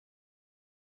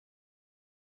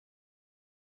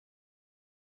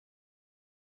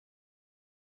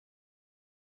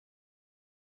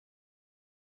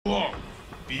Long.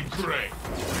 Be brave.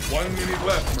 1 minute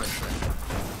left, my friend.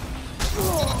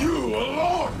 You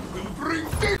alone will bring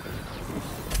death.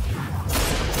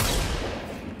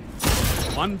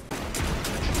 One.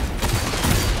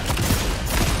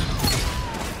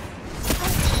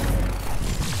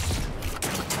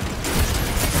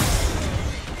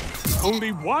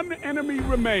 Only one enemy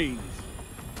remains.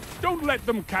 Don't let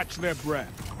them catch their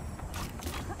breath.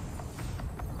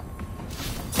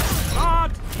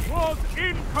 That was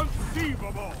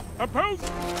inconceivable.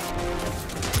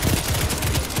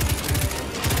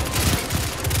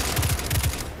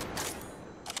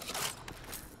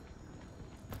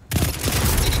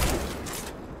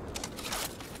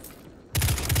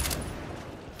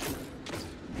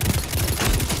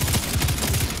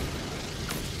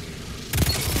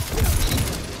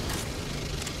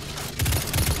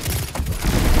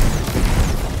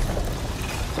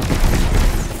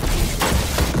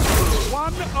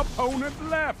 Opponent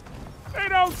left. They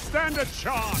don't stand a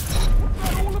chance. Was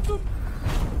that all of them?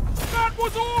 That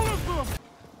was all of them!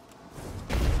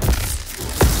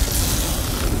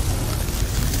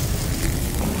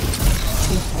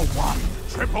 2-for-1.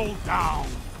 Triple down.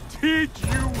 Did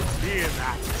you hear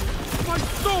that? My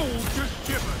soul just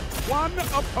shivered. One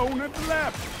opponent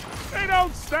left. They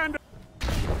don't stand a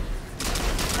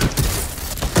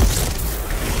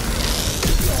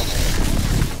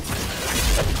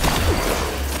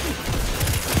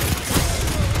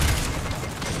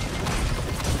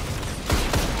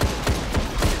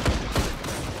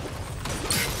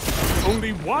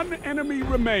Only one enemy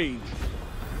remains.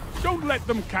 Don't let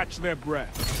them catch their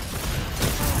breath.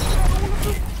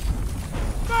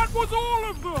 That was all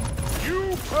of them!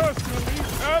 You personally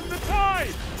turned the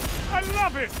tide! I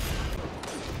love it!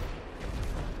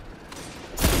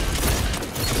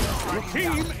 Your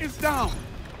team is down.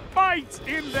 Fight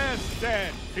in their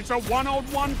stead. It's a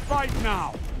one-on-one fight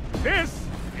now. This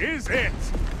is it!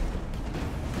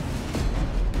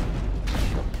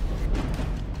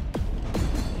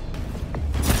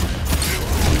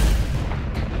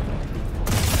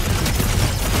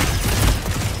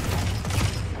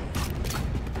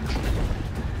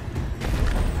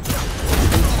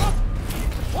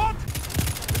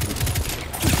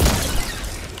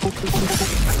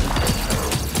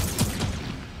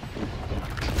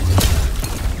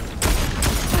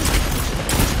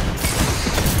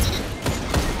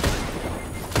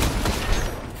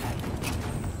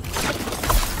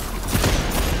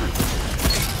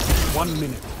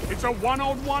 It's a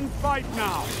one-on-one fight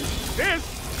now. This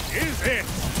is it.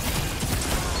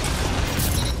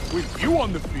 With you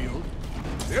on the field,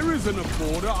 there isn't a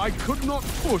border I could not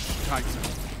push, Titan.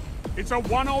 It's a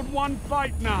one-on-one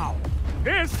fight now.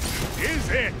 This is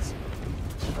it.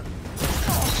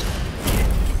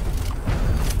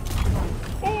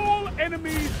 All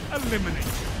enemies eliminated.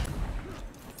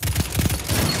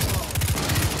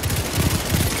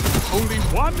 Only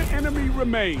one enemy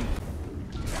remains.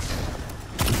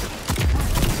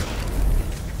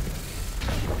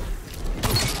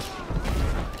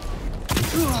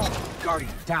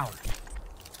 Guardian down.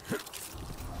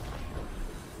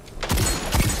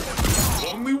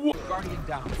 Only one. Guardian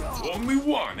down. Only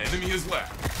one enemy is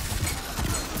left.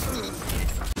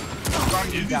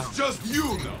 Guardian It down. is just you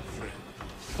now, friend.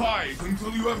 Fight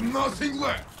until you have nothing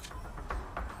left.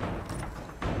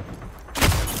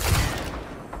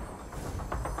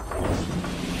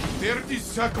 "30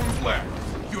 seconds left.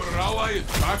 Your ally is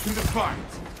back in the fight.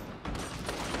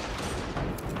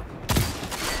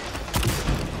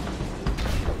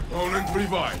 Opponent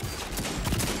revived.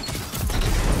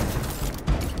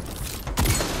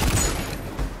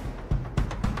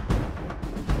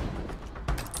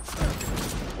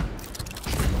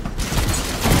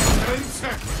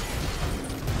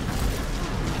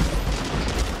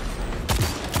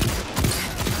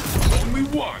 Only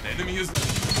one enemy is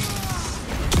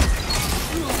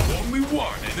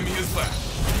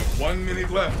left. 1 minute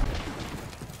left.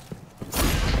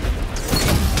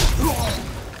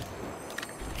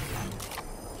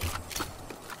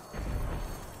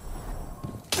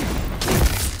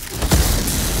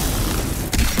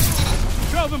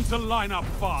 Tell them to line up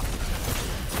fast.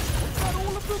 Was that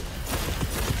all of them?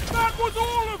 That was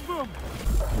all of them!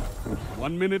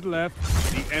 1 minute left.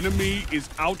 The enemy is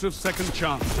out of second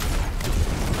chance.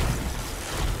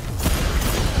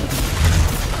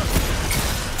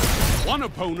 One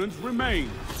opponent remains.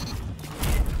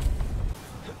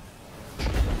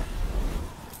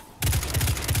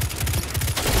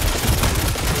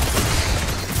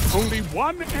 Only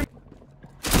one enemy.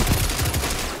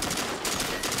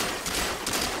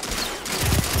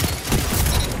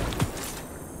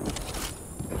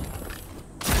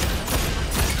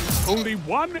 Only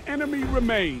one enemy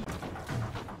remains.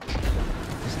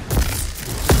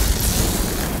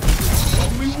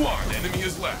 Only one enemy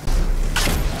is left.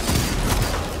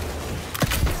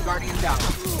 Guardian down.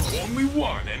 Only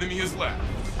one enemy is left.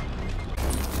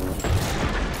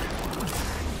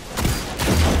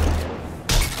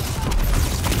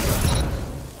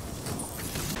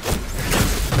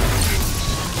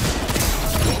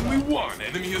 Only one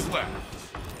enemy is left.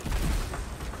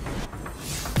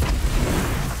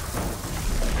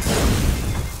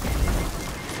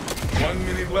 One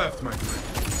minute left, my friend.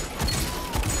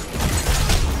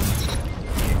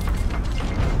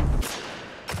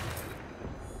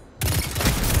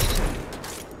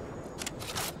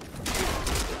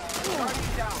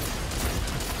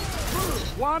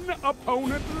 One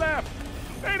opponent left.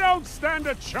 They don't stand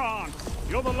a chance.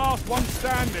 You're the last one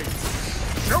standing.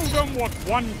 Show them what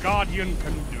one Guardian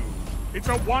can do. It's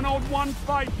a one-on-one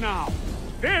fight now.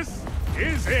 This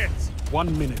is it.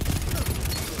 1 minute.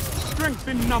 Strength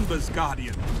in numbers,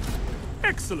 Guardian.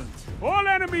 Excellent. All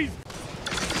enemies.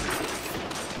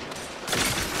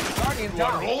 Guardian You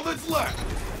are down. all that's left.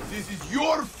 This is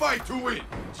your fight to win.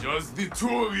 Just the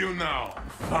two of you now.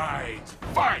 Fight!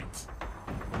 Fight!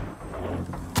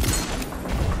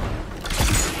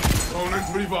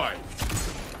 Opponent revived.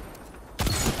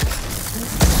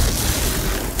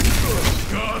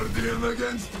 Guardian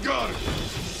against Guardian.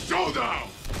 Showdown!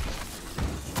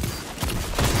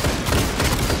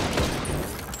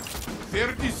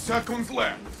 30 seconds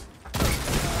left.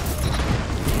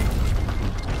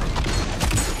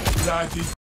 That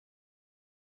is